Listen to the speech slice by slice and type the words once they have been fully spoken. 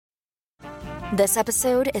This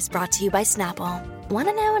episode is brought to you by Snapple. Want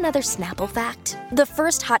to know another Snapple fact? The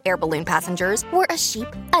first hot air balloon passengers were a sheep,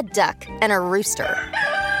 a duck, and a rooster.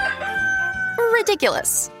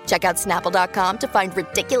 Ridiculous. Check out Snapple.com to find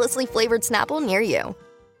ridiculously flavored Snapple near you.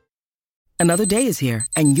 Another day is here,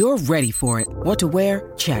 and you're ready for it. What to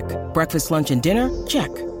wear? Check. Breakfast, lunch, and dinner?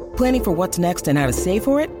 Check. Planning for what's next and how to save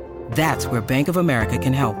for it? That's where Bank of America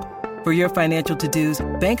can help. For your financial to-dos,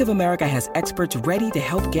 Bank of America has experts ready to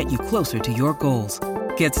help get you closer to your goals.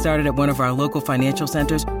 Get started at one of our local financial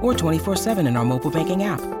centers or 24/7 in our mobile banking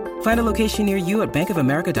app. Find a location near you at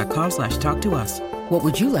bankofamerica.com/talktous. What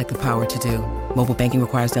would you like the power to do? Mobile banking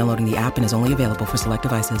requires downloading the app and is only available for select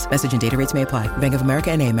devices. Message and data rates may apply. Bank of America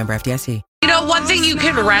N.A., member FDIC. You know, one thing you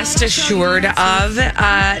can rest assured of,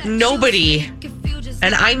 nobody,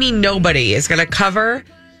 and I mean nobody, is going to cover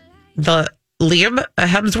the Liam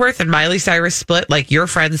Hemsworth and Miley Cyrus split like your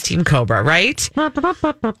friends Team Cobra, right?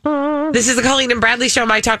 This is the Colleen and Bradley Show,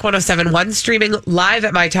 My Talk 1071, streaming live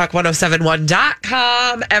at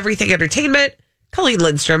MyTalk1071.com. Everything Entertainment. Colleen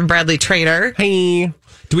Lindstrom, Bradley Trainer. Hey.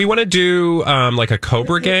 Do we want to do like a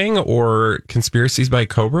Cobra gang or conspiracies by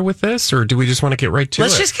Cobra with this? Or do we just want to get right to it?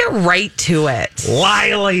 Let's just get right to it.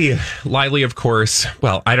 Lily, of course.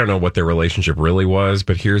 Well, I don't know what their relationship really was,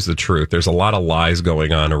 but here's the truth. There's a lot of lies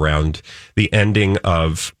going on around the ending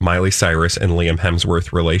of Miley Cyrus and Liam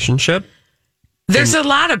Hemsworth relationship. There's a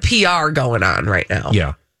lot of PR going on right now.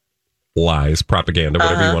 Yeah. Lies, propaganda,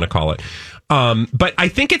 whatever you want to call it. But I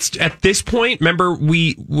think it's at this point, remember,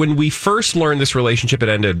 when we first learned this relationship had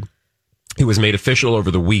ended, it was made official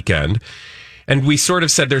over the weekend. And we sort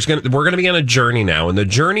of said we're going to be on a journey now. And the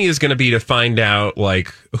journey is going to be to find out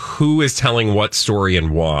like who is telling what story and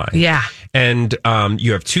why. Yeah. And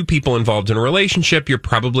you have two people involved in a relationship. You're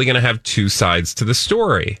probably going to have two sides to the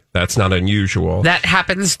story. That's not unusual. That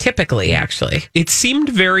happens typically, actually. It seemed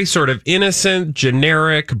very sort of innocent,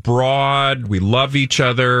 generic, broad. We love each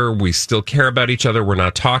other. We still care about each other. We're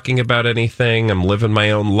not talking about anything. I'm living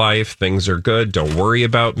my own life. Things are good. Don't worry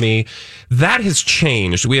about me. That has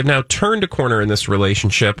changed. We have now turned a corner in this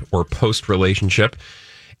relationship or post-relationship.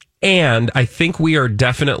 And I think we are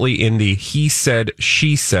definitely in the he said,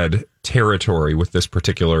 she said territory with this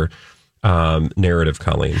particular narrative,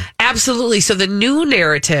 Colleen. Absolutely. So the new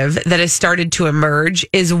narrative that has started to emerge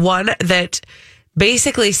is one that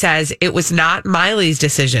basically says it was not Miley's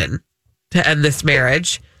decision to end this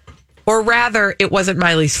marriage, or rather, it wasn't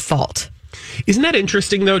Miley's fault. Isn't that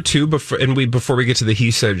interesting, though, too? Before we get to the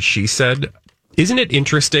he said, she said, isn't it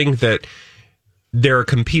interesting that there are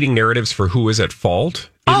competing narratives for who is at fault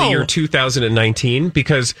in the year 2019?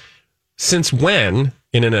 Because since when,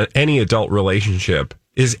 in any adult relationship,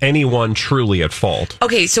 is anyone truly at fault?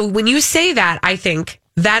 Okay, so when you say that, I think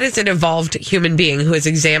that is an evolved human being who has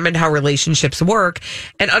examined how relationships work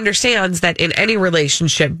and understands that in any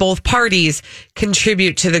relationship, both parties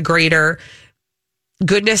contribute to the greater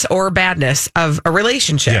goodness or badness of a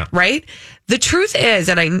relationship, right? The truth is,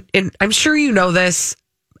 and I'm sure you know this,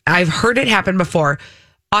 I've heard it happen before.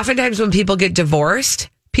 Oftentimes when people get divorced,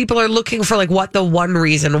 people are looking for like what the one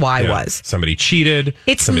reason why was. Somebody cheated.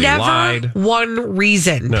 It's somebody never lied. One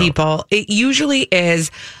reason, people. It usually is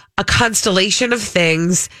a constellation of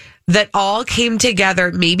things that all came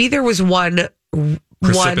together. Maybe there was one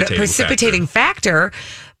precipitating factor,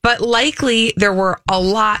 but likely there were a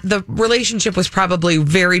lot. The relationship was probably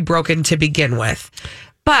very broken to begin with.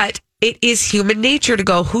 But it is human nature to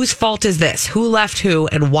go, whose fault is this? Who left who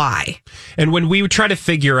and why? And when we try to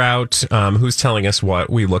figure out who's telling us what,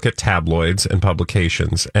 we look at tabloids and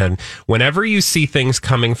publications. And whenever you see things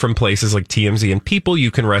coming from places like TMZ and People, you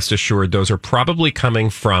can rest assured those are probably coming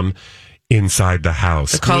from inside the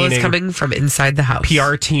house. The call is coming from inside the house.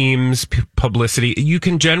 PR teams, publicity. You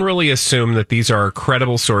can generally assume that these are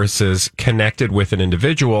credible sources connected with an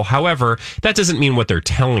individual. However, that doesn't mean what they're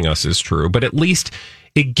telling us is true, but at least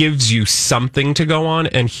it gives you something to go on,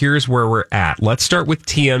 and here's where we're at. Let's start with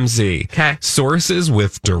TMZ. Okay. Sources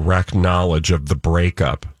with direct knowledge of the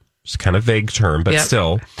breakup. It's kind of vague term, but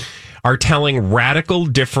still, are telling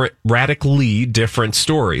radically different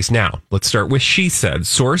stories. Now, let's start with she said.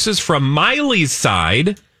 Sources from Miley's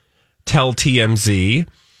side tell TMZ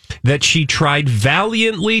that she tried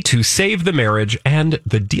valiantly to save the marriage, and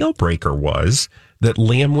the deal breaker was that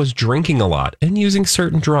Liam was drinking a lot and using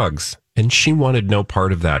certain drugs. And she wanted no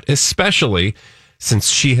part of that, especially since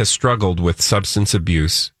she has struggled with substance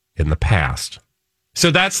abuse in the past.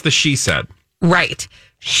 So that's the she said. Right.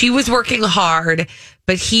 She was working hard,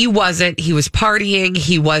 but he wasn't. He was partying.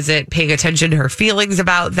 He wasn't paying attention to her feelings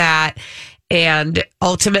about that. And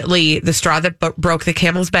ultimately, the straw that broke the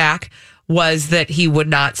camel's back was that he would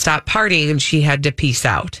not stop partying and she had to peace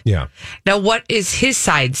out. Yeah. Now, what is his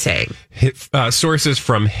side saying? Sources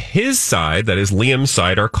from his side, that is Liam's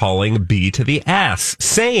side, are calling B to the S,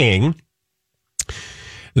 saying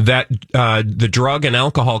that the drug and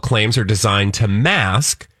alcohol claims are designed to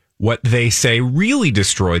mask what they say really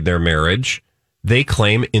destroyed their marriage. They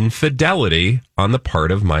claim infidelity on the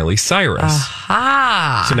part of Miley Cyrus.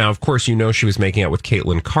 Aha! So now, of course, you know she was making out with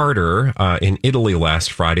Caitlyn Carter in Italy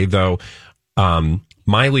last Friday, though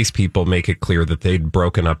Miley's people make it clear that they'd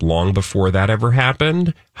broken up long before that ever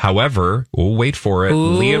happened. However, wait for it,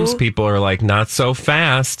 Liam's people are like, not so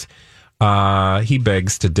fast. He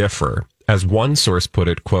begs to differ. As one source put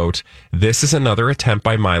it, quote, "This is another attempt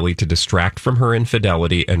by Miley to distract from her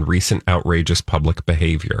infidelity and recent outrageous public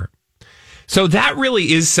behavior." So that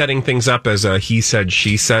really is setting things up as a he said,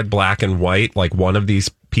 she said, black and white, like one of these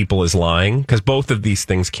people is lying, because both of these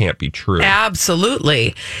things can't be true.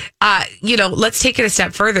 Absolutely. Let's take it a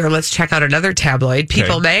step further. Let's check out another tabloid,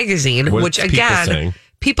 People Magazine, which again,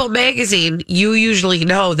 People Magazine, you usually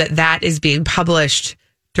know that is being published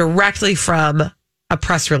directly from a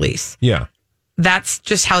press release. Yeah. That's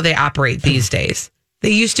just how they operate these days.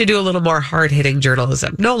 They used to do a little more hard-hitting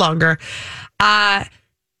journalism. No longer.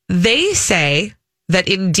 They say that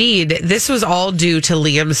indeed this was all due to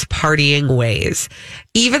Liam's partying ways.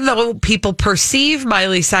 Even though people perceive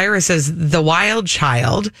Miley Cyrus as the wild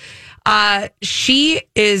child, she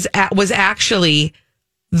was actually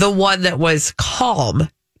the one that was calm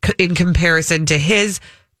in comparison to his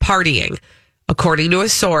partying. According to a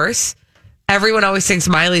source, everyone always thinks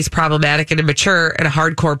Miley's problematic and immature and a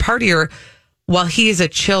hardcore partier, while he is a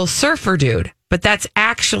chill surfer dude. But that's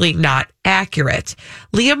actually not accurate.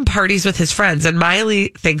 Liam parties with his friends, and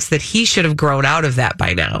Miley thinks that he should have grown out of that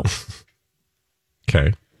by now.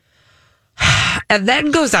 Okay. And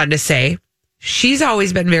then goes on to say, she's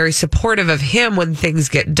always been very supportive of him when things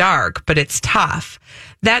get dark, but it's tough.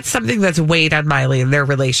 That's something that's weighed on Miley in their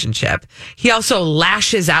relationship. He also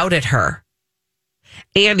lashes out at her,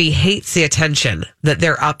 and he hates the attention that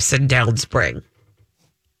their ups and downs bring.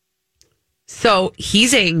 So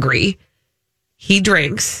he's angry. He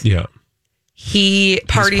drinks. Yeah. He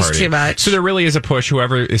parties too much. So there really is a push.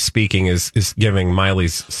 Whoever is speaking is giving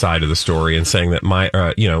Miley's side of the story and saying that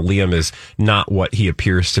Liam is not what he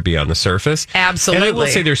appears to be on the surface. Absolutely. And I will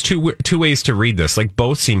say there's two ways to read this. Like,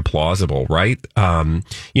 both seem plausible, right?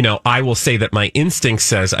 I will say that my instinct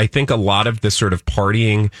says I think a lot of this sort of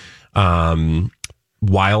partying,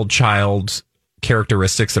 wild child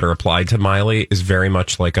characteristics that are applied to Miley is very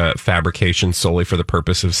much like a fabrication solely for the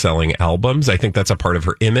purpose of selling albums. I think that's a part of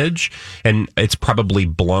her image, and it's probably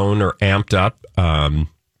blown or amped up,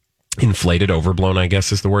 inflated, overblown, I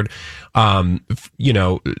guess is the word,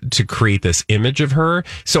 to create this image of her.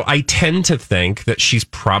 So I tend to think that she's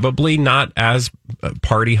probably not as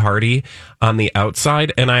party hardy on the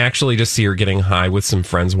outside. And I actually just see her getting high with some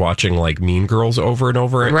friends watching like Mean Girls over and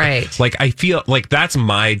over. Right. Like, I feel like that's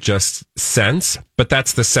my just sense, but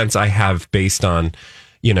that's the sense I have based on,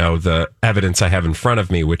 the evidence I have in front of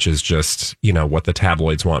me, which is just, what the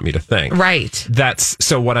tabloids want me to think. Right.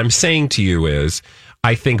 So what I'm saying to you is,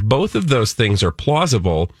 I think both of those things are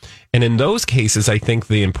plausible. And in those cases, I think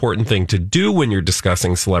the important thing to do when you're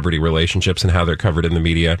discussing celebrity relationships and how they're covered in the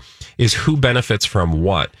media is who benefits from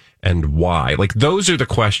what and why. Like, those are the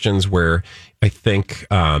questions where I think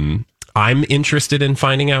I'm interested in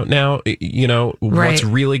finding out now, what's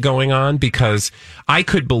really going on, because I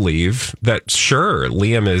could believe that, sure,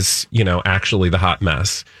 Liam is, actually the hot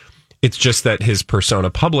mess. It's just that his persona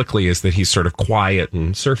publicly is that he's sort of quiet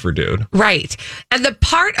and surfer dude. Right. And the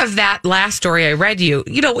part of that last story I read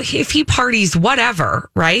if he parties, whatever,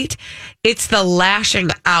 right? It's the lashing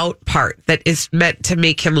out part that is meant to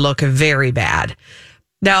make him look very bad.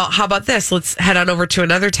 Now, how about this? Let's head on over to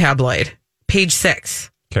another tabloid, Page 6.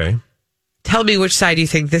 Okay. Tell me which side you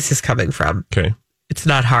think this is coming from. Okay. It's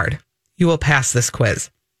not hard. You will pass this quiz.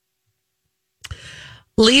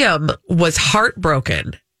 Liam was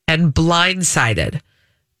heartbroken and blindsided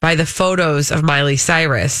by the photos of Miley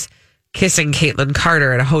Cyrus kissing Caitlyn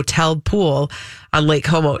Carter at a hotel pool on Lake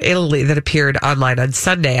Como, Italy, that appeared online on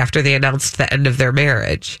Sunday after they announced the end of their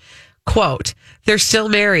marriage. Quote, "They're still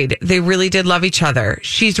married. They really did love each other.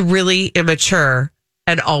 She's really immature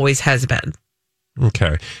and always has been."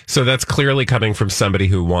 Okay. So that's clearly coming from somebody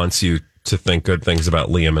who wants you to think good things about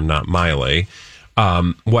Liam and not Miley.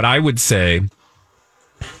 What I would say...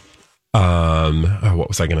 what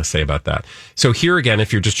was I going to say about that? So here again,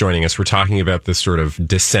 if you're just joining us, we're talking about this sort of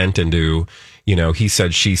descent into, he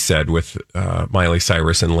said, she said with Miley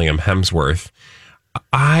Cyrus and Liam Hemsworth.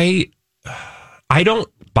 I don't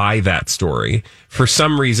buy that story. For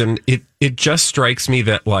some reason, it just strikes me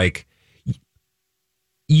that like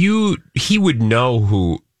he would know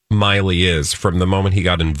who Miley is from the moment he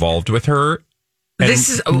got involved with her. And I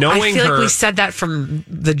feel like we said that from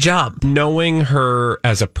the jump. Knowing her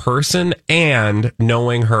as a person and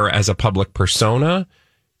knowing her as a public persona,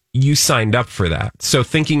 you signed up for that. So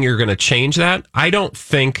thinking you're going to change that, I don't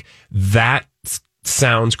think that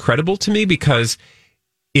sounds credible to me, because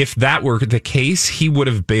if that were the case, he would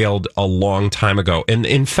have bailed a long time ago. And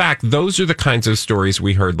in fact, those are the kinds of stories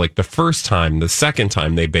we heard like the first time. The second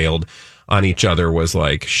time they bailed on each other was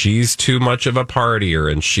like, she's too much of a partier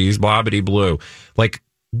and she's blobbity blue. Like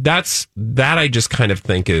that I just kind of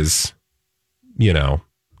think is,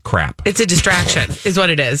 crap. It's a distraction is what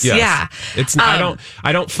it is. Yes. Yeah. It's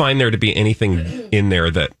I don't find there to be anything in there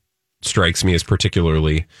that strikes me as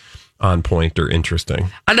particularly on point or interesting.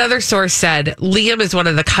 Another source said Liam is one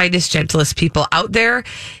of the kindest, gentlest people out there.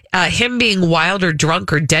 Him being wild or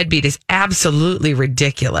drunk or deadbeat is absolutely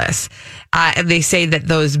ridiculous. And they say that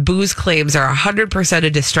those booze claims are 100% a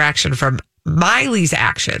distraction from Miley's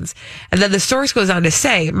actions. And then the source goes on to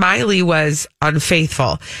say Miley was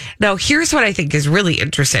unfaithful. Now, here's what I think is really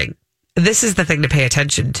interesting. This is the thing to pay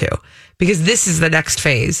attention to, because this is the next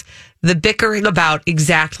phase. The bickering about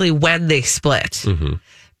exactly when they split. Mm-hmm.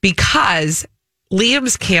 Because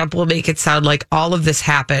Liam's camp will make it sound like all of this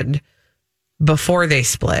happened before they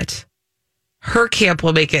split. Her camp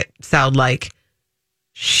will make it sound like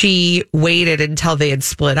she waited until they had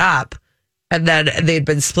split up, and then they'd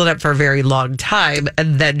been split up for a very long time,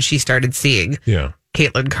 and then she started seeing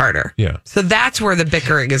Caitlyn Carter. Yeah. So that's where the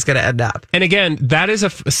bickering is going to end up. And again, that is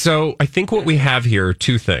so I think what we have here are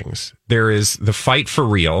two things. There is the fight for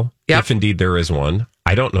real, if indeed there is one.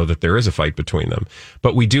 I don't know that there is a fight between them,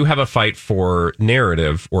 but we do have a fight for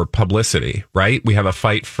narrative or publicity, right? We have a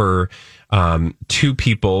fight for two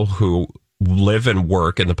people who live and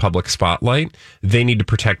work in the public spotlight. They need to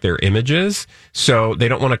protect their images. So they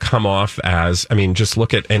don't want to come off as, just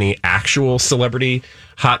look at any actual celebrity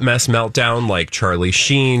hot mess meltdown like Charlie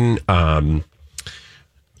Sheen, Johnny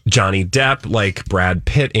Depp, like Brad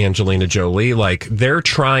Pitt, Angelina Jolie. Like they're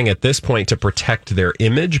trying at this point to protect their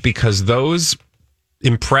image because those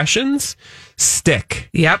impressions stick.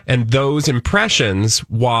 Yep. And those impressions,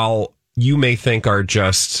 while you may think are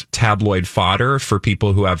just tabloid fodder for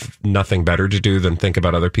people who have nothing better to do than think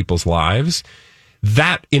about other people's lives,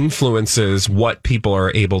 that influences what people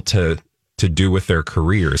are able to do with their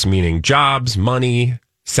careers, meaning jobs, money,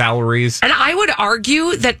 salaries. And I would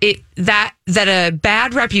argue that that a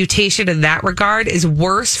bad reputation in that regard is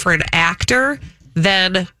worse for an actor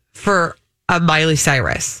than for a Miley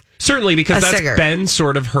Cyrus. Certainly, because that's been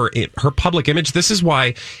sort of her public image. This is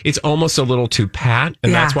why it's almost a little too pat.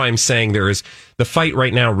 And that's why I'm saying the fight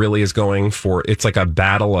right now really is going for, it's like a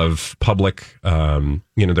battle of public,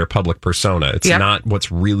 their public persona. It's not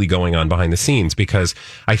what's really going on behind the scenes, because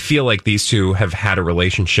I feel like these two have had a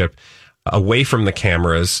relationship away from the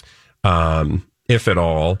cameras, if at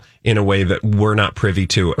all, in a way that we're not privy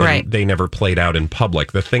to. And they never played out in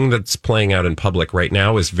public. The thing that's playing out in public right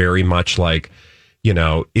now is very much like,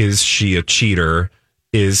 is she a cheater?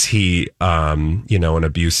 Is he, an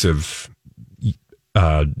abusive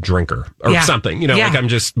drinker or something? Like I'm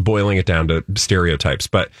just boiling it down to stereotypes.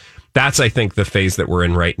 But that's, I think, the phase that we're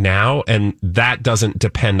in right now. And that doesn't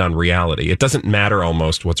depend on reality. It doesn't matter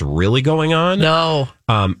almost what's really going on. No.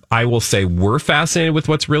 I will say we're fascinated with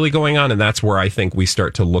what's really going on. And that's where I think we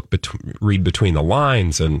start to read between the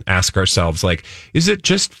lines and ask ourselves, like, is it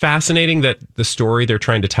just fascinating that the story they're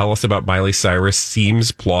trying to tell us about Miley Cyrus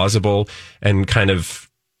seems plausible and kind of,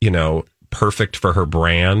 perfect for her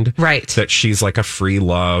brand? Right. That she's like a free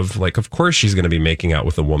love. Like, of course she's going to be making out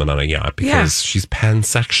with a woman on a yacht because she's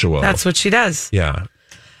pansexual. That's what she does. Yeah.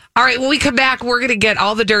 All right, when we come back, we're going to get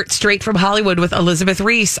all the dirt straight from Hollywood with Elizabeth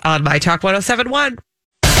Reese on My Talk 107.1.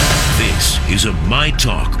 This is a My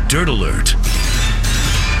Talk Dirt Alert.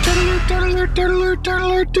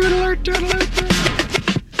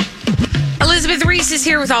 Elizabeth Reese is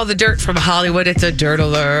here with all the dirt from Hollywood. It's a Dirt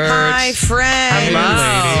Alert. Hi, friend.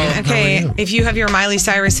 Hello. Okay, if you have your Miley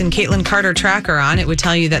Cyrus and Caitlyn Carter tracker on, it would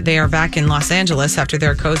tell you that they are back in Los Angeles after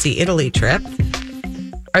their cozy Italy trip.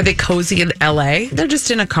 Are they cozy in L.A.? They're just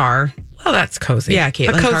in a car. Well, that's cozy. Yeah,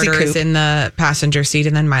 Caitlyn Carter is in the passenger seat,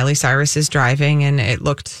 and then Miley Cyrus is driving, and it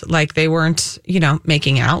looked like they weren't,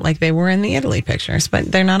 making out like they were in the Italy pictures, but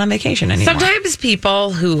they're not on vacation anymore. Sometimes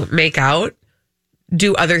people who make out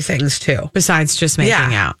do other things too. Besides just making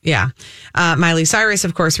out. Yeah. Miley Cyrus,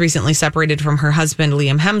 of course, recently separated from her husband,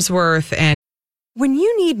 Liam Hemsworth, and When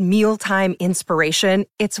you need mealtime inspiration,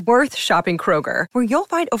 it's worth shopping Kroger, where you'll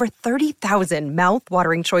find over 30,000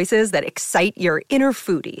 mouth-watering choices that excite your inner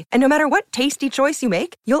foodie. And no matter what tasty choice you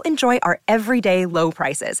make, you'll enjoy our everyday low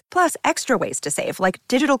prices, plus extra ways to save, like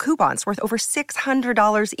digital coupons worth over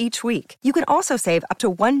 $600 each week. You can also save up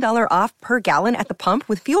to $1 off per gallon at the pump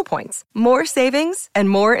with fuel points. More savings and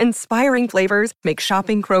more inspiring flavors make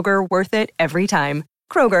shopping Kroger worth it every time.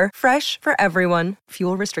 Kroger, fresh for everyone.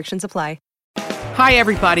 Fuel restrictions apply. Hi,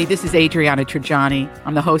 everybody. This is Adriana Trajani.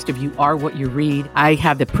 I'm the host of You Are What You Read. I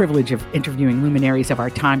have the privilege of interviewing luminaries of our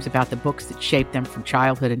times about the books that shaped them from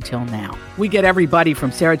childhood until now. We get everybody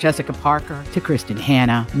from Sarah Jessica Parker to Kristen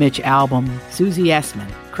Hanna, Mitch Albom, Susie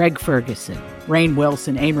Essman, Craig Ferguson, Rainn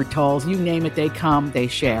Wilson, Amor Tolls, you name it, they come, they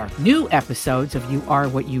share. New episodes of You Are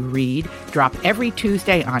What You Read drop every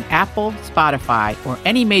Tuesday on Apple, Spotify, or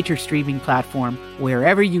any major streaming platform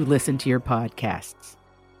wherever you listen to your podcasts.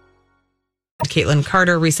 Caitlyn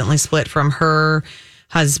Carter recently split from her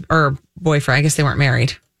husband or boyfriend. I guess they weren't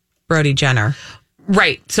married. Brody Jenner.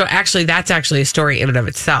 Right. So actually, that's actually a story in and of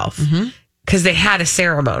itself. Because they had a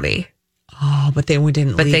ceremony. Oh, but they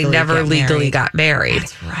didn't. But they never legally got married.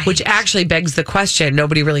 That's right. Which actually begs the question.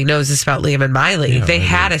 Nobody really knows this about Liam and Miley. Yeah, they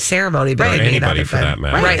had a ceremony. But anybody for that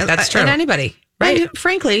matter. Right. That's true. And anybody. Right. And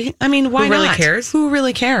frankly, I mean, why not? Who really cares? Who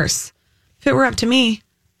really cares? If it were up to me,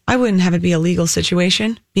 I wouldn't have it be a legal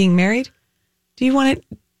situation, being married. Do you want it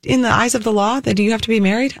in the eyes of the law that you have to be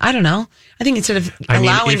married? I don't know. I think instead of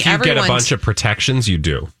allowing if you everyone get a bunch of protections, you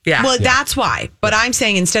do. Yeah. Well, that's why. But I'm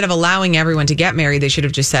saying instead of allowing everyone to get married, they should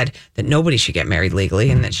have just said that nobody should get married legally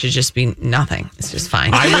and that should just be nothing. It's just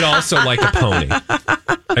fine. I would also like a pony.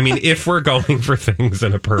 I mean, if we're going for things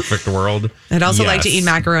in a perfect world. I'd also like to eat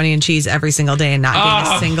macaroni and cheese every single day and not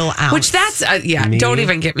gain a single ounce. Which that's, don't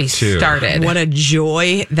even get me started. What a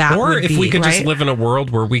joy that would be. Or if we could just live in a world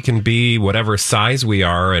where we can be whatever size we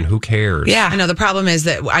are and who cares? Yeah. I know the problem is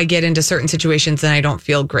that I get into certain situations and I don't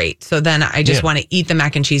feel great. So then I just want to eat the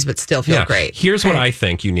mac and cheese but still feel great. Here's what I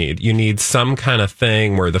think you need. You need some kind of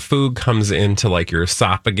thing where the food comes into like your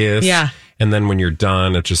esophagus. Yeah. And then when you're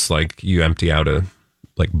done, it's just like you empty out a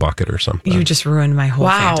bucket or something. You just ruined my whole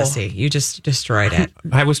fantasy. You just destroyed it.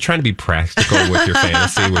 I was trying to be practical with your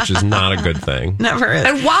fantasy, which is not a good thing. Never is.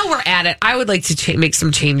 And while we're at it, I would like to make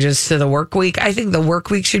some changes to the work week. I think the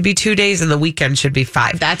work week should be 2 days and the weekend should be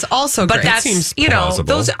 5. That's also but great. That seems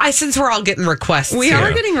plausible. Since we're all getting requests. We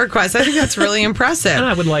are getting requests. I think that's really impressive. And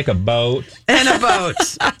I would like a boat. And a boat.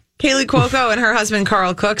 Kaylee Cuoco and her husband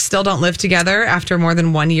Carl Cook still don't live together after more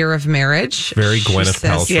than 1 year of marriage. Very Gwyneth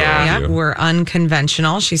Paltrow. Yeah, we're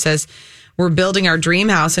unconventional. She says, we're building our dream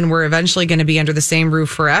house and we're eventually going to be under the same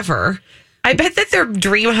roof forever. I bet that their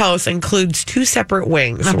dream house includes 2 separate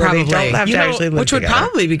wings where probably. they don't have to actually live which together. would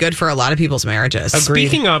probably be good for a lot of people's marriages.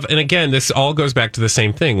 Speaking of, and again, this all goes back to the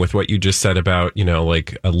same thing with what you just said about,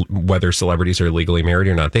 whether celebrities are legally married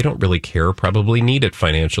or not. They don't really care, probably need it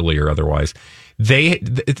financially or otherwise. Whether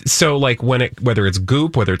it's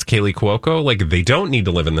Goop, whether it's Kaylee Cuoco, they don't need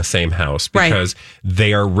to live in the same house because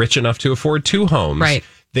they are rich enough to afford 2 homes. Right.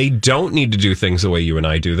 They don't need to do things the way you and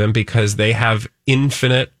I do them because they have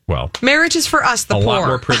infinite, marriage is for us, the poor. A lot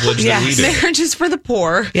more privilege than we do. Marriage is for the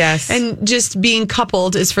poor. Yes. And just being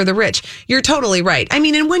coupled is for the rich. You're totally right. I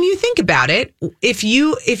mean, and when you think about it, if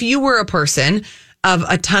you were a person of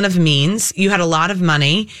a ton of means, you had a lot of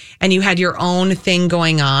money, and you had your own thing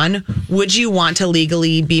going on, would you want to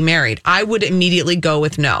legally be married? I would immediately go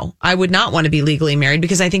with no. I would not want to be legally married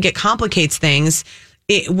because I think it complicates things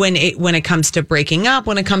when it comes to breaking up,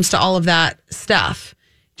 when it comes to all of that stuff.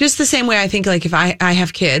 Just the same way I think, if I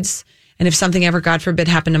have kids, and if something ever, God forbid,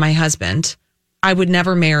 happened to my husband, I would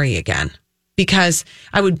never marry again. Because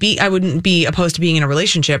I wouldn't be opposed to being in a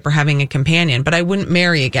relationship or having a companion, but I wouldn't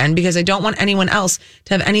marry again because I don't want anyone else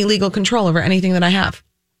to have any legal control over anything that I have.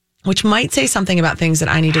 Which might say something about things that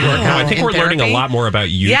I need to work out. I think we're learning a lot more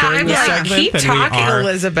about you during this segment. Keep talking,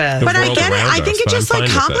 Elizabeth. But I get it. I think it just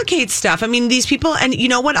complicates stuff. I mean, these people, and you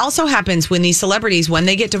know what also happens when these celebrities, when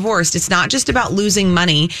they get divorced, it's not just about losing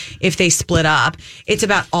money if they split up. It's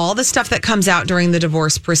about all the stuff that comes out during the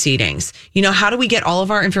divorce proceedings. How do we get all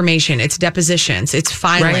of our information? It's depositions, it's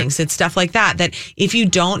filings, it's stuff like that if you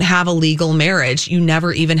don't have a legal marriage, you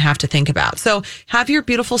never even have to think about. So have your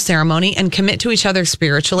beautiful ceremony and commit to each other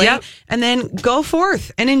spiritually. Yep. And then go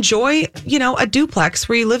forth and enjoy, a duplex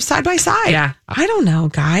where you live side by side. Yeah. I don't know,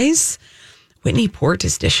 guys. Whitney Port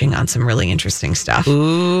is dishing on some really interesting stuff.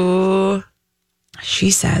 Ooh.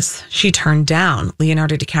 She says she turned down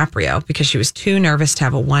Leonardo DiCaprio because she was too nervous to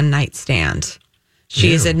have a one-night stand.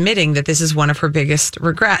 She is admitting that this is one of her biggest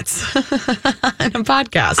regrets in a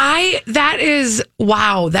podcast. That is,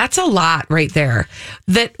 wow, that's a lot right there.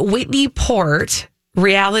 That Whitney Port,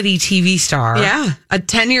 reality TV star. Yeah.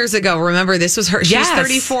 10 years ago, remember, this was her. She's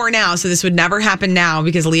 34 now, so this would never happen now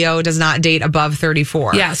because Leo does not date above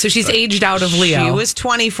 34. Yeah, so she's aged out of Leo. She was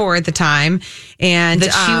 24 at the time. And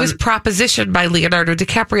that she was propositioned by Leonardo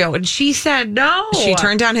DiCaprio, and she said no. She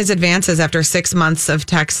turned down his advances after 6 months of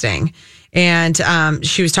texting. And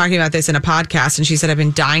she was talking about this in a podcast, and she said, I've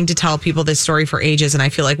been dying to tell people this story for ages, and I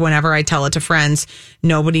feel like whenever I tell it to friends,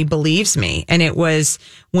 nobody believes me. And it was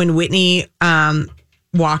when Whitney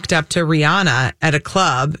walked up to Rihanna at a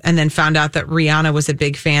club and then found out that Rihanna was a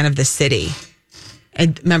big fan of The City.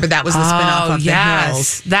 And remember, that was the spinoff of The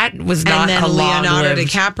Hills. That was not a long-lived. And then Leonardo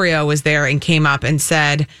DiCaprio was there and came up and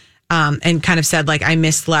said... and kind of said, like, I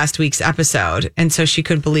missed last week's episode. And so she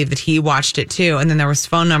could believe that he watched it too. And then there was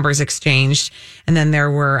phone numbers exchanged. And then there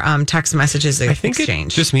were text messages exchanged. I think it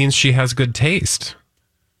just means she has good taste.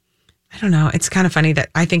 I don't know. It's kind of funny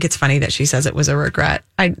I think it's funny that she says it was a regret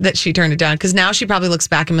that she turned it down. Because now she probably looks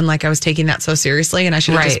back and been like, I was taking that so seriously. And I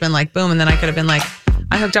should have just been like, boom. And then I could have been like,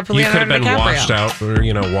 I hooked up with Leonardo DiCaprio. You could have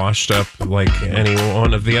been washed up like any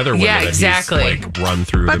one of the other women that he's like run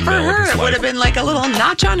through the mill of his life. But for her, it would have been like a little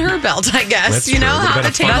notch on her belt, I guess. That's you know, how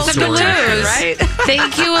the tables would turn, right?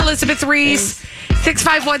 Thank you, Elizabeth Reese.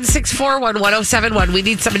 651-641-1071. We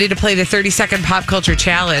need somebody to play the 30-second pop culture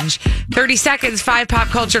challenge. 30 seconds, 5 pop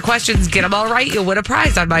culture questions. Get them all right. You'll win a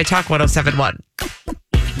prize on My Talk 1071.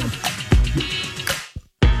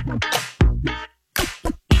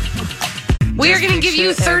 We are going to give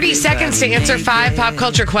you 30 seconds to answer 5 pop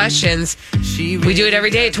culture questions. We do it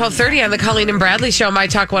every day at 12:30 on the Colleen and Bradley Show, My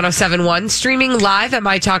Talk 1071, streaming live at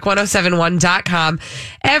mytalk1071.com.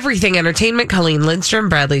 Everything Entertainment, Colleen Lindstrom,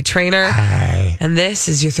 Bradley Trainer. Hi. And this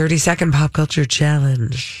is your 30-second pop culture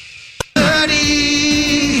challenge.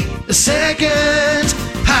 30-second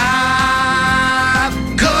pop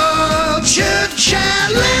culture challenge.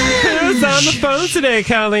 Who's on the phone today,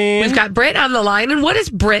 Colleen? We've got Britt on the line. And what is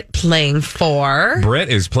Britt playing for? Britt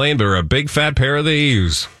is playing for a big fat pair of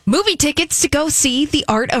these. Movie tickets to go see The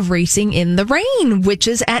Art of Racing in the Rain, which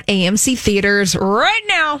is at AMC Theaters right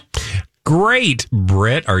now. Great.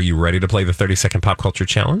 Britt, are you ready to play the 30-second pop culture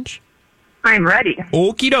challenge? I'm ready.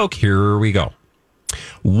 Okie doke. Here we go.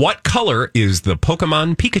 What color is the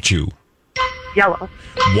Pokemon Pikachu? Yellow.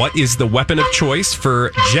 What is the weapon of choice for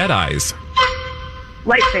Jedis?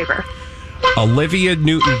 Lightsaber. Olivia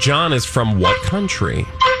Newton-John is from what country?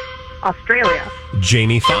 Australia.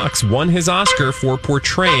 Jamie Foxx won his Oscar for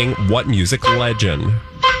portraying what music legend?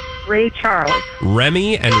 Ray Charles.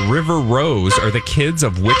 Remy and River Rose are the kids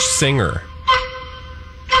of which singer?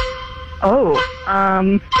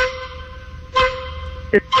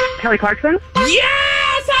 Is Kelly Clarkson?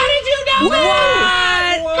 Yes! How did you know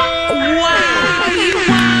What? Wow! You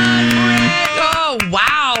won, Britt! Oh,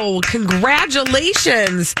 wow.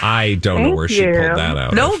 Congratulations. I don't know where she pulled that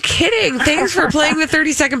out. No kidding. Thanks for playing the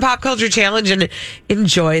 30-second pop culture challenge and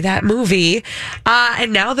enjoy that movie.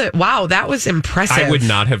 And now that, wow, that was impressive. I would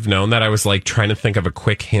not have known that. I was like trying to think of a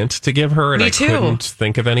quick hint to give her, and Me I too. couldn't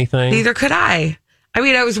think of anything. Neither could I. I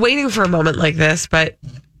mean, I was waiting for a moment like this, but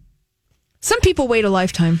some people wait a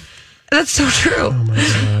lifetime. That's so true. Oh my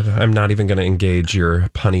God. I'm not even going to engage your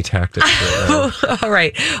punny tactics right now. All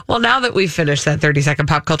right. Well, now that we've finished that 30-second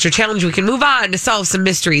pop culture challenge, we can move on to solve some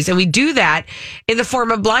mysteries. And we do that in the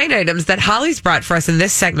form of blind items that Holly's brought for us in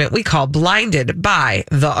this segment we call Blinded by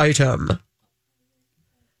the Item.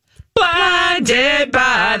 Blinded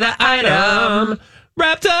by the Item.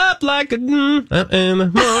 Wrapped up like a in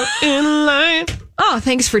line. Oh,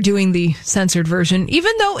 thanks for doing the censored version.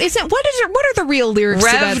 Even though what are the real lyrics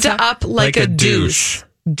to that Revved song? up like a deuce.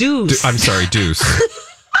 Deuce. I'm sorry, deuce.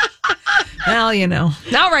 Well, you know.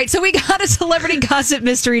 All right, so we got a celebrity gossip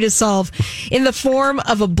mystery to solve in the form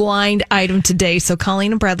of a blind item today. So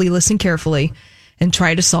Colleen and Bradley, listen carefully and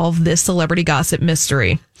try to solve this celebrity gossip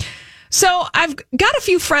mystery. So I've got a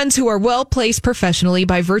few friends who are well placed professionally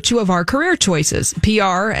by virtue of our career choices,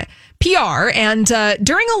 PR, and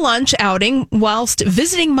during a lunch outing whilst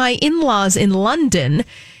visiting my in-laws in London,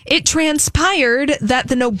 it transpired that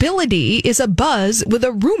the nobility is abuzz with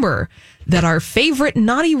a rumor that our favorite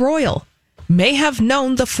naughty royal may have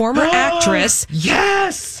known the former actress,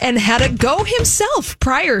 yes, and had a go himself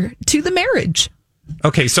prior to the marriage.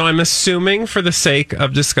 Okay, so I'm assuming for the sake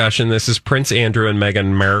of discussion, this is Prince Andrew and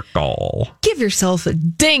Meghan Markle. Give yourself a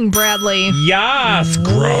ding, Bradley. Yes,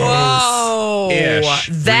 gross. Whoa. Ish.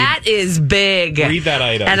 That is big. Read that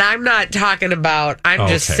item. And I'm not talking about, I'm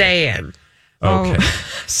just saying. Okay.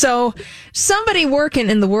 So somebody working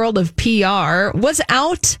in the world of PR was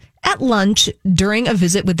out at lunch during a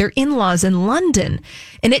visit with their in-laws in London.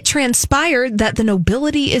 And it transpired that the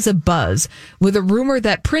nobility is abuzz with a rumor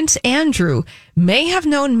that Prince Andrew may have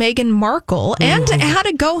known Meghan Markle and had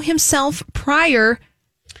a go himself prior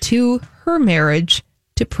to her marriage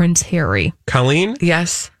to Prince Harry. Colleen?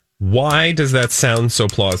 Yes. Why does that sound so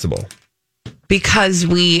plausible? Because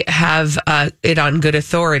we have it on good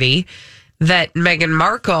authority that Meghan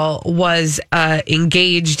Markle was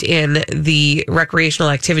engaged in the recreational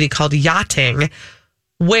activity called yachting,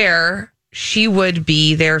 where she would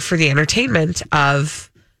be there for the entertainment of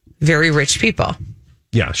very rich people.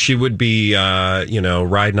 Yeah, she would be,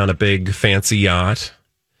 riding on a big fancy yacht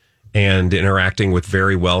and interacting with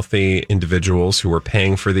very wealthy individuals who were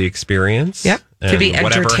paying for the experience. Yep, to be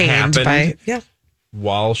whatever entertained happened by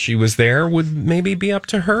while she was there would maybe be up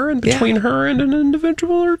to her and between her and an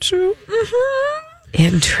individual or two.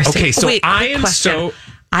 Interesting. Okay, so Wait, I am question.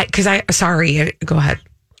 Sorry, go ahead.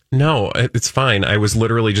 No, it's fine. I was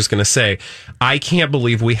literally just going to say, I can't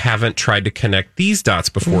believe we haven't tried to connect these dots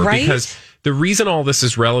before. Right? Because the reason all this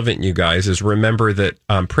is relevant, you guys, is remember that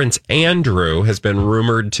Prince Andrew has been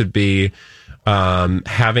rumored to be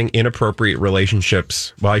having inappropriate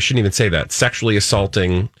relationships. Well, I shouldn't even say that. Sexually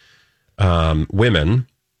assaulting women,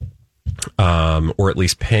 or at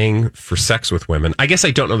least paying for sex with women. I guess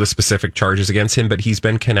I don't know the specific charges against him, but he's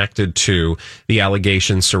been connected to the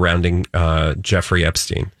allegations surrounding Jeffrey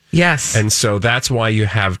Epstein. Yes. And so that's why you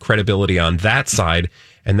have credibility on that side.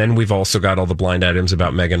 And then we've also got all the blind items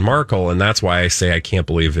about Meghan Markle. And that's why I say I can't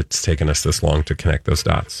believe it's taken us this long to connect those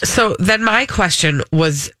dots. So then my question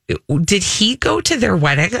was, did he go to their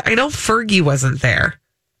wedding? I know Fergie wasn't there.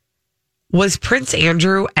 Was Prince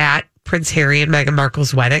Andrew at Prince Harry and Meghan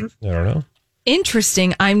Markle's wedding? I don't know.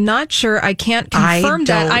 Interesting. I'm not sure. I can't confirm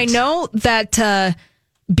that. I know that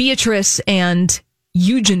Beatrice and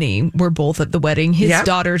Eugenie were both at the wedding, his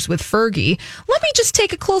daughters with Fergie. Let me just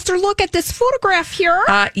take a closer look at this photograph here.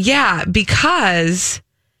 Yeah, because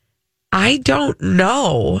I don't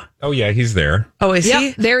know. Oh, yeah, he's there. Oh, is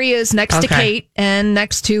he? There he is next to Kate and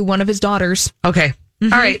next to one of his daughters. Okay.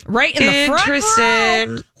 Mm-hmm. All right. Right in the front row.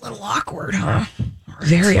 Interesting. A little awkward, huh?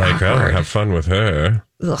 Very awkward. Oh, have fun with her.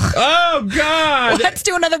 Ugh. Oh, God. Let's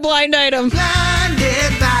do another blind item.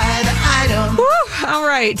 Blinded by the item. Woo. All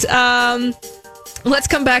right. Let's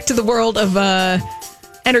come back to the world of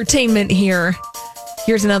entertainment here.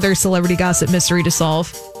 Here's another celebrity gossip mystery to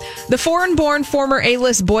solve. The foreign-born former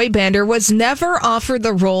A-list boy bander was never offered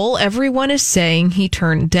the role everyone is saying he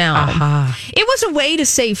turned down. It was a way to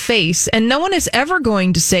save face, and no one is ever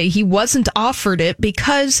going to say he wasn't offered it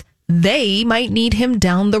because they might need him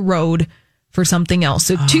down the road for something else.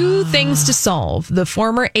 So two things to solve: the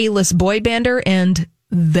former A-list boy bander and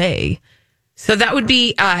they. So that would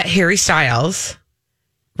be Harry Styles,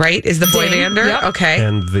 right? Is the boy bander? Yep. Okay.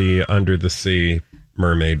 And the Under the Sea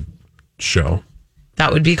Mermaid show.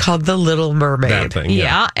 That would be called The Little Mermaid. That thing,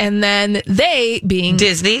 Yeah, and then they being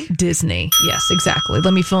Disney. Yes, exactly.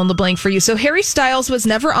 Let me fill in the blank for you. So Harry Styles was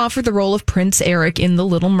never offered the role of Prince Eric in The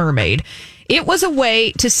Little Mermaid. It was a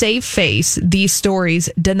way to save face, these stories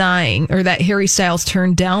denying or that Harry Styles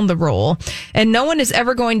turned down the role. And no one is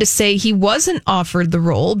ever going to say he wasn't offered the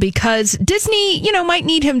role because Disney, might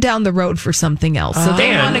need him down the road for something else. So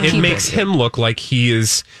they want to keep it. It makes him look like he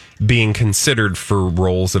is being considered for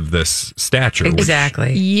roles of this stature.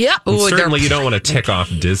 Exactly. Yep. And certainly you don't want to tick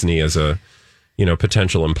off Disney as a,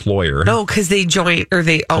 potential employer. No, because they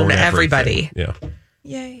own everybody. Yeah.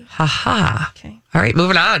 Yay. Ha. Okay. All right,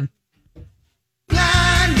 moving on.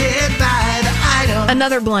 Blinded by the item.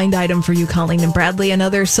 Another blind item for you, Colleen and Bradley.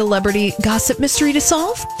 Another celebrity gossip mystery to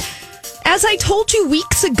solve. As I told you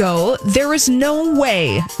weeks ago, there is no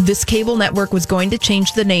way this cable network was going to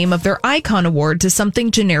change the name of their Icon Award to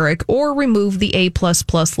something generic or remove the A++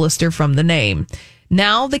 lister from the name.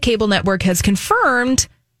 Now the cable network has confirmed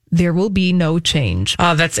there will be no change.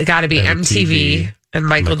 Oh, that's got to be MTV and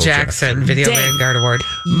Michael Jackson Video Vanguard Award.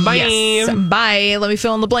 Bye. Yes. Bye. Let me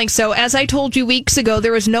fill in the blank. So, as I told you weeks ago,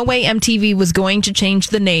 there was no way MTV was going to change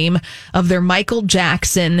the name of their Michael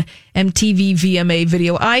Jackson MTV VMA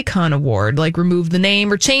Video Icon Award, like remove the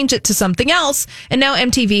name or change it to something else. And now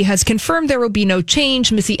MTV has confirmed there will be no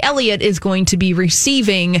change. Missy Elliott is going to be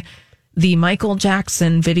receiving the Michael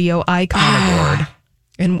Jackson Video Icon Award.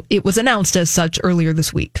 And it was announced as such earlier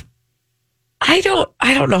this week. I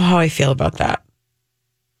don't know how I feel about that.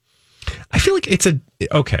 I feel like it's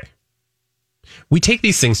okay. We take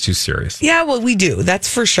these things too seriously. Yeah, well, we do. That's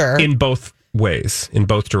for sure. In both ways, in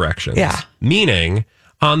both directions. Yeah. Meaning,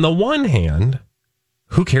 on the one hand,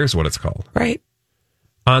 who cares what it's called? Right.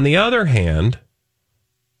 On the other hand,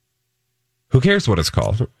 who cares what it's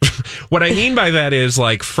called? What I mean by that is,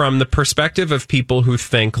 like, from the perspective of people who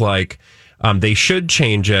think like they should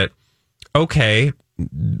change it. Okay,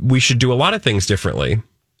 we should do a lot of things differently.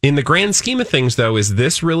 In the grand scheme of things, though, is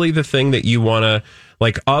this really the thing that you want to,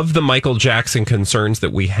 like, of the Michael Jackson concerns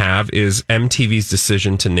that we have, is MTV's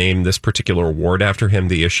decision to name this particular award after him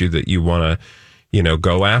the issue that you want to, you know,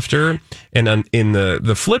 go after? And in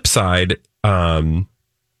the flip side, what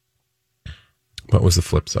was the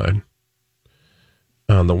flip side?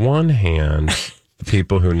 On the one hand, the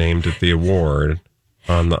people who named it the award.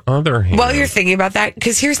 On the other hand... While you're thinking about that,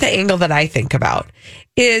 because here's the angle that I think about,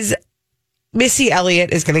 is Missy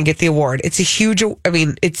Elliott is going to get the award. It's a huge... I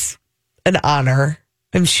mean, it's an honor,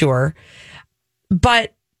 I'm sure.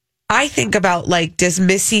 But I think about, like, does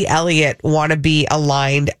Missy Elliott want to be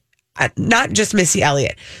aligned... Not just Missy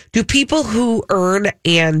Elliott. Do people who earn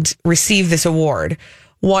and receive this award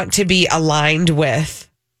want to be aligned with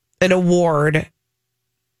an award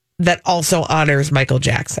that also honors Michael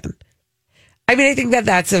Jackson? I mean, I think that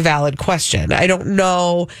that's a valid question. I don't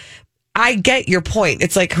know. I get your point.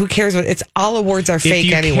 It's like, who cares what it's all awards are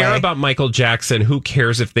fake anyway. If you care about Michael Jackson, who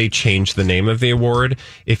cares if they change the name of the award?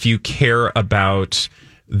 If you care about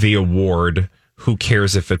the award, who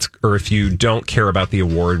cares if it's, or if you don't care about the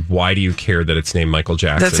award, why do you care that it's named Michael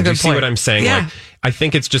Jackson? That's a good do you see point. what I'm saying? Yeah. Like, I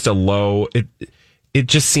think it's just a low, it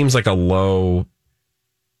just seems like a low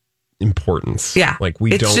importance. Yeah. Like,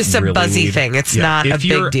 we it's don't just a really buzzy need, thing. It's not if a big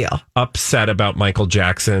you're deal. Upset about Michael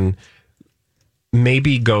Jackson,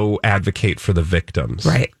 maybe go advocate for the victims.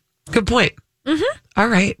 Right. Good point. Mm-hmm. All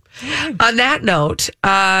right. On that note,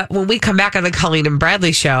 when we come back on the Colleen and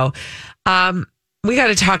Bradley show, we got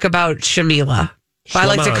to talk about Shamila. I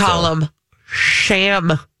like to call him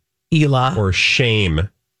Sham-ila. Or Shame.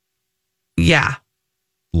 Yeah.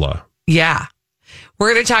 La. Yeah.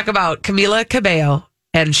 We're going to talk about Camila Cabello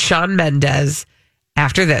and Shawn Mendes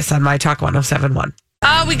after this on My Talk 1071.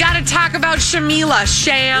 We got to talk about Shamila.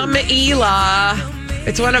 Sham-ila.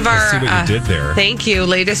 It's one of our... I see what you did there. Thank you.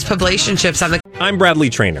 Latest publicationships on the... I'm Bradley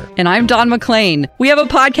Trainer. And I'm Don McClain. We have a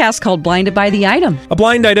podcast called Blinded by the Item. A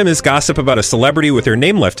blind item is gossip about a celebrity with their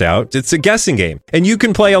name left out. It's a guessing game, and you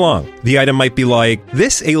can play along. The item might be like,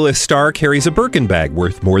 this A-list star carries a Birkin bag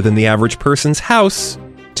worth more than the average person's house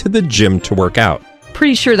to the gym to work out.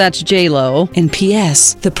 Pretty sure that's J-Lo. And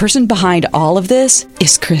P.S. the person behind all of this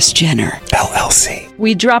is Kris Jenner, LLC.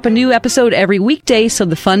 We drop a new episode every weekday so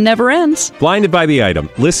the fun never ends. Blinded by the Item.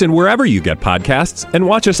 Listen wherever you get podcasts and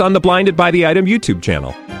watch us on the Blinded by the Item YouTube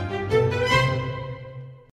channel.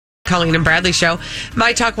 Colleen and Bradley show.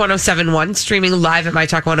 My Talk 1071, streaming live at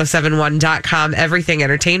mytalk1071.com. Everything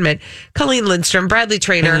Entertainment. Colleen Lindstrom, Bradley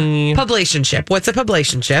Trainer. Publicationship. What's a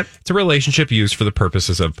publicationship? It's a relationship used for the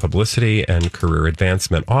purposes of publicity and career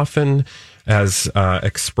advancement, often as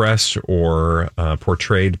expressed or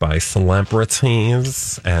portrayed by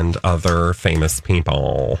celebrities and other famous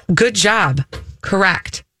people. Good job.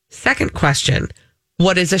 Correct. Second question.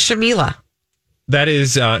 What is a Shamila? That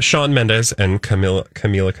is Shawn Mendes and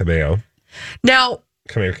Camila Cabello. Now,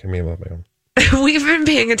 Camila Cabello. We've been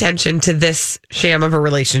paying attention to this sham of a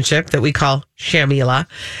relationship that we call Shamila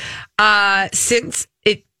since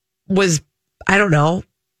it was, I don't know,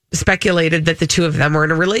 speculated that the two of them were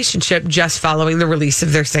in a relationship just following the release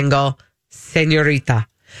of their single, Señorita.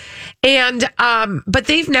 And, but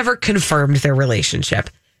they've never confirmed their relationship.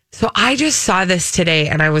 So I just saw this today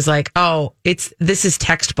and I was like, oh, this is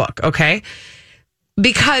textbook, okay?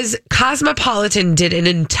 Because Cosmopolitan did an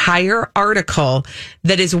entire article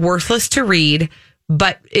that is worthless to read,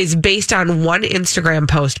 but is based on one Instagram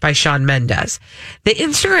post by Shawn Mendes. The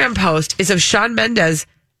Instagram post is of Shawn Mendes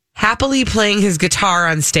happily playing his guitar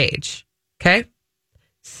on stage. Okay?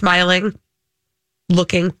 Smiling,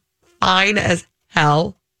 looking fine as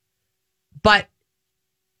hell. But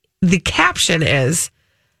the caption is,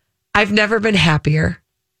 I've never been happier.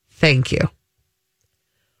 Thank you.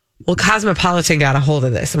 Well, Cosmopolitan got a hold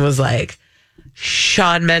of this and was like,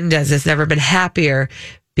 Shawn Mendes has never been happier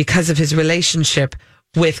because of his relationship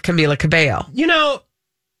with Camila Cabello. You know,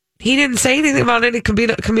 he didn't say anything about any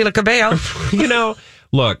Camila Cabello. You know,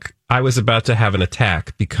 look, I was about to have an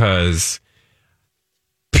attack because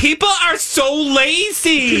people are so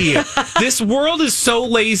lazy. This world is so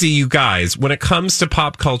lazy, you guys. When it comes to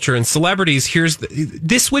pop culture and celebrities,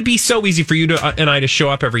 this would be so easy for you and I to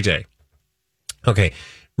show up every day. Okay.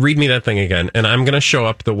 Read me that thing again, and I'm going to show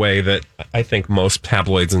up the way that I think most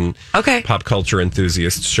tabloids and pop culture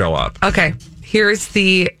enthusiasts show up. Okay, here's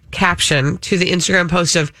the caption to the Instagram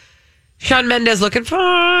post of Shawn Mendes looking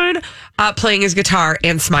fine, playing his guitar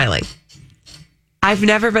and smiling. I've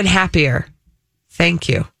never been happier. Thank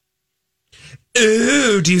you.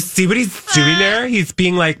 Ooh, do you see what he's doing there? He's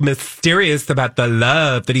being like mysterious about the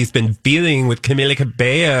love that he's been feeling with Camila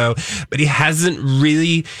Cabello, but he hasn't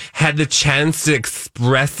really had the chance to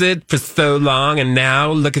express it for so long. And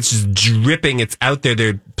now, look, it's just dripping. It's out there.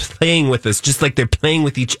 They're playing with us, just like they're playing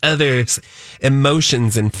with each other's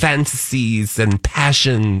emotions and fantasies and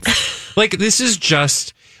passions. Like, this is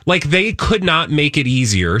just like they could not make it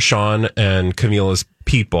easier, Sean and Camila's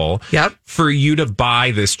people, for you to buy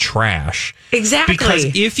this trash. Exactly. Because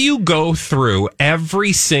if you go through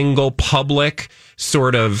every single public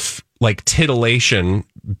sort of like titillation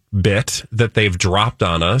bit that they've dropped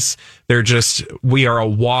on us, we are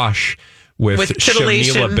awash with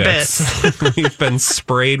Shamila bits. We've been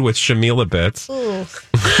sprayed with Shamila bits.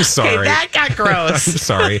 Sorry. Okay, that got gross. I'm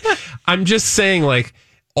sorry. I'm just saying, like,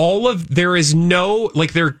 there is no,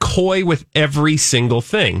 like, they're coy with every single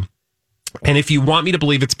thing. And if you want me to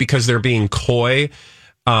believe it's because they're being coy,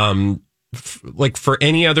 like for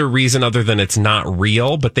any other reason other than it's not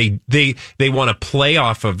real, but they want to play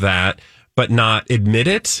off of that, but not admit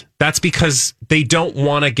it. That's because they don't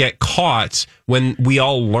want to get caught when we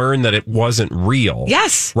all learn that it wasn't real.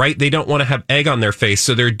 Yes. Right? They don't want to have egg on their face.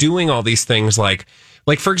 So they're doing all these things like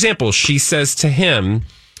for example, she says to him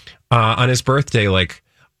on his birthday, like,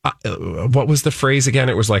 what was the phrase again?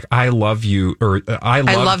 It was like, I love you, or I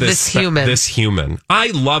love this human. This human. I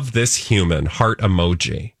love this human. Heart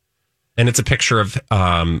emoji. And it's a picture of,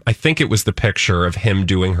 I think it was the picture of him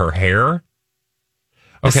doing her hair.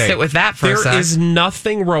 Okay. Let's sit with that for a sec. There is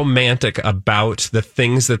nothing romantic about the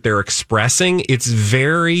things that they're expressing. It's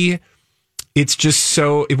just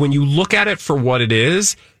so, when you look at it for what it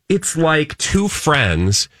is, it's like two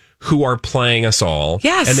friends who are playing us all.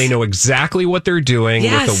 Yes. And they know exactly what they're doing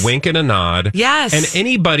with a wink and a nod. Yes. And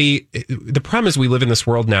the problem is we live in this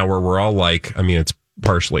world now where we're all like, I mean, it's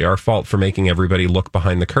partially our fault for making everybody look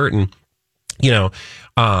behind the curtain. You know,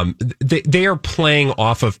 they are playing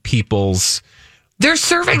off of people's They're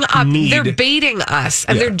serving up, they're baiting us,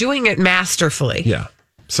 and they're doing it masterfully. Yeah.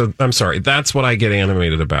 So I'm sorry. That's what I get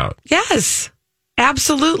animated about. Yes,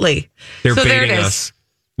 absolutely. They're baiting us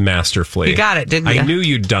masterfully. You got it, didn't you? I knew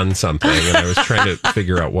you'd done something, and I was trying to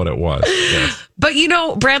figure out what it was. Yes. But you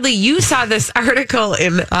know, Bradley, you saw this article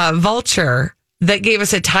in Vulture that gave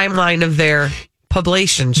us a timeline of their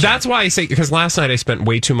publication. That's why I say, because last night I spent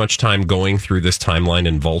way too much time going through this timeline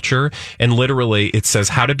in Vulture, and literally it says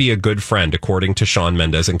how to be a good friend according to Shawn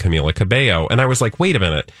Mendes and Camila Cabello. And I was like, wait a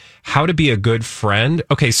minute, how to be a good friend?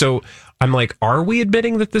 Okay, so I'm like, are we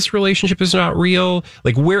admitting that this relationship is not real?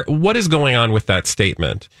 Like, what is going on with that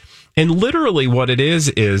statement? And literally what it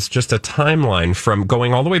is just a timeline from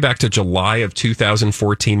going all the way back to July of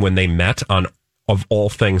 2014 when they met on, of all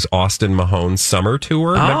things, Austin Mahone's summer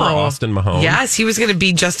tour. Remember Austin Mahone? Yes, he was going to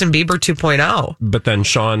be Justin Bieber 2.0. But then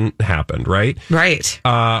Sean happened, right? Right.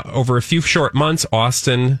 Over a few short months,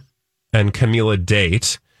 Austin and Camila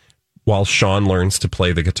date while Sean learns to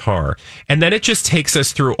play the guitar. And then it just takes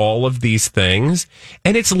us through all of these things.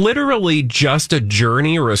 And it's literally just a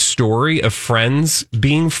journey or a story of friends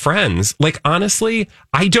being friends. Like, honestly,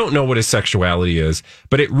 I don't know what his sexuality is,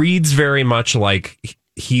 but it reads very much like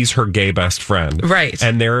he's her gay best friend. Right.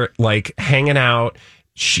 And they're like hanging out.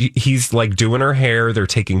 He's like doing her hair. They're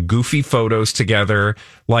taking goofy photos together.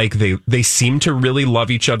 Like they seem to really love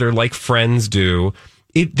each other like friends do.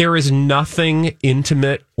 There is nothing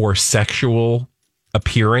intimate or sexual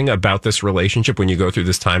appearing about this relationship when you go through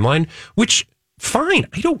this timeline, which, fine,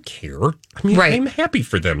 I don't care. I mean, I'm happy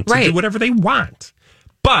for them to do whatever they want.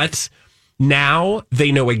 But now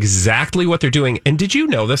they know exactly what they're doing. And did you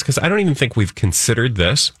know this? Because I don't even think we've considered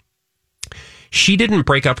this. She didn't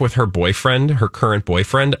break up with her boyfriend, her current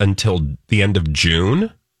boyfriend, until the end of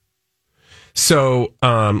June. So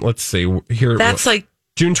let's see. Here, that's like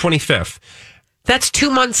June 25th. That's 2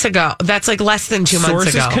 months ago. That's like less than 2 months ago.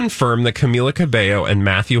 Sources confirm that Camila Cabello and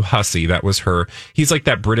Matthew Hussey, that was he's like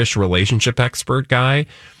that British relationship expert guy.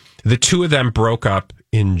 The two of them broke up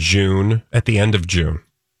in June, at the end of June.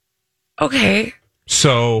 Okay.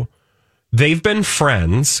 So they've been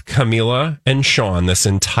friends, Camila and Sean, this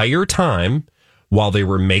entire time while they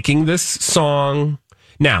were making this song.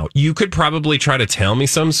 Now, you could probably try to tell me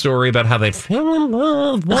some story about how they fell in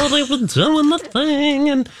love while they were doing the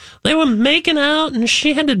thing and they were making out and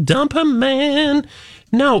she had to dump her man.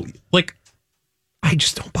 No, like, I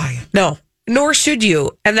just don't buy it. No, nor should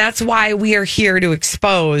you. And that's why we are here to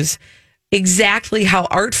expose exactly how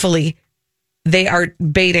artfully they are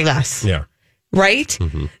baiting us. Yeah. Right?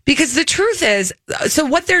 Mm-hmm. Because the truth is, so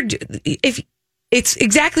what if it's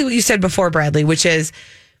exactly what you said before, Bradley, which is,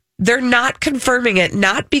 they're not confirming it,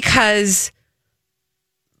 not because,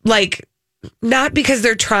 like, not because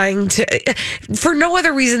they're trying to, for no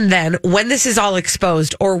other reason than when this is all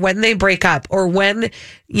exposed or when they break up or when,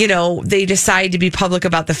 they decide to be public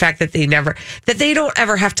about the fact that they don't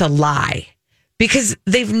ever have to lie because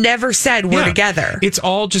they've never said we're together. It's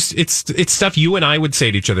all just, it's stuff you and I would say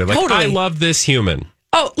to each other. Like, totally. I love this human.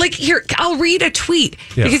 Oh, like here, I'll read a tweet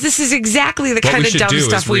because this is exactly the kind of dumb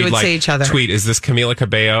stuff we would say to each other. Tweet, is this Camila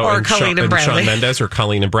Cabello or Colleen and Bradley? Shawn Mendes or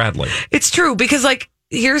Colleen and Bradley? It's true because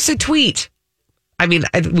here's a tweet. I mean,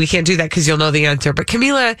 we can't do that because you'll know the answer, but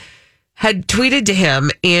Camila had tweeted to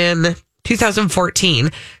him in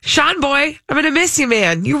 2014, Sean boy, I'm going to miss you,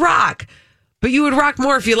 man. You rock. But you would rock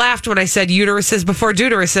more if you laughed when I said uteruses before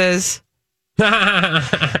deuteruses.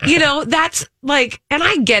 That's and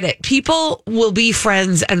I get it. People will be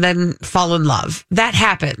friends and then fall in love. That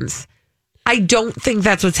happens. I don't think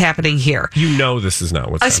that's what's happening here. This is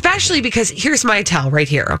not what's especially happening. Because here's my tell right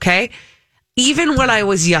here, okay? Even when I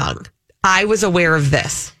was young, I was aware of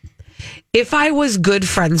this. If I was good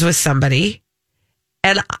friends with somebody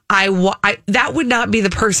and I that would not be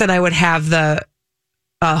the person I would have the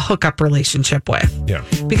hookup relationship with. Yeah.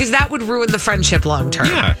 Because that would ruin the friendship long term.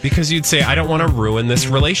 Yeah, because you'd say, I don't want to ruin this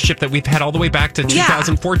relationship that we've had all the way back to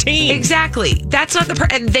 2014. Exactly. That's not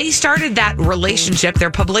and they started that relationship,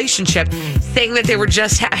 their publicationship, saying that they were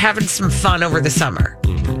just having some fun over the summer.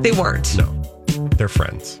 Mm-hmm. They weren't. No. They're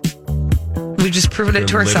friends. We've just proven it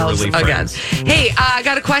to ourselves again. Hey, I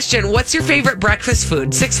got a question. What's your favorite breakfast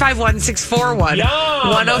food?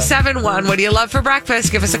 651-641-1071. What do you love for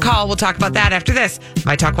breakfast? Give us a call. We'll talk about that after this.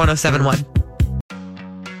 My Talk 1071.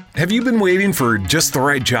 Have you been waiting for just the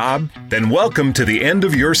right job? Then welcome to the end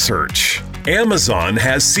of your search. Amazon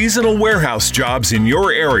has seasonal warehouse jobs in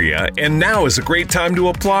your area, and now is a great time to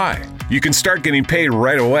apply. You can start getting paid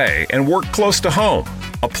right away and work close to home.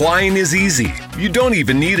 Applying is easy. You don't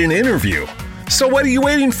even need an interview. So what are you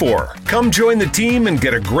waiting for? Come join the team and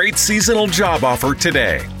get a great seasonal job offer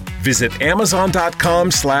today. Visit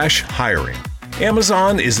Amazon.com/hiring.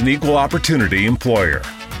 Amazon is an equal opportunity employer.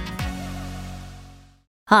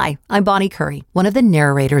 Hi, I'm Bonnie Curry, one of the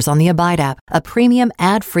narrators on the Abide app, a premium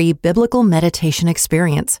ad-free biblical meditation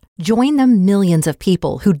experience. Join the millions of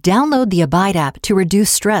people who download the Abide app to reduce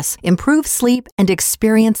stress, improve sleep, and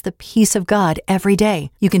experience the peace of God every day.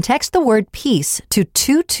 You can text the word peace to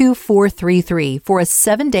 22433 for a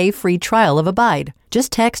 7-day free trial of Abide.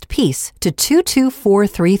 Just text peace to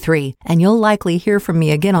 22433 and you'll likely hear from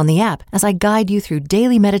me again on the app as I guide you through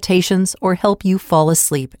daily meditations or help you fall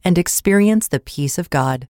asleep and experience the peace of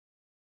God.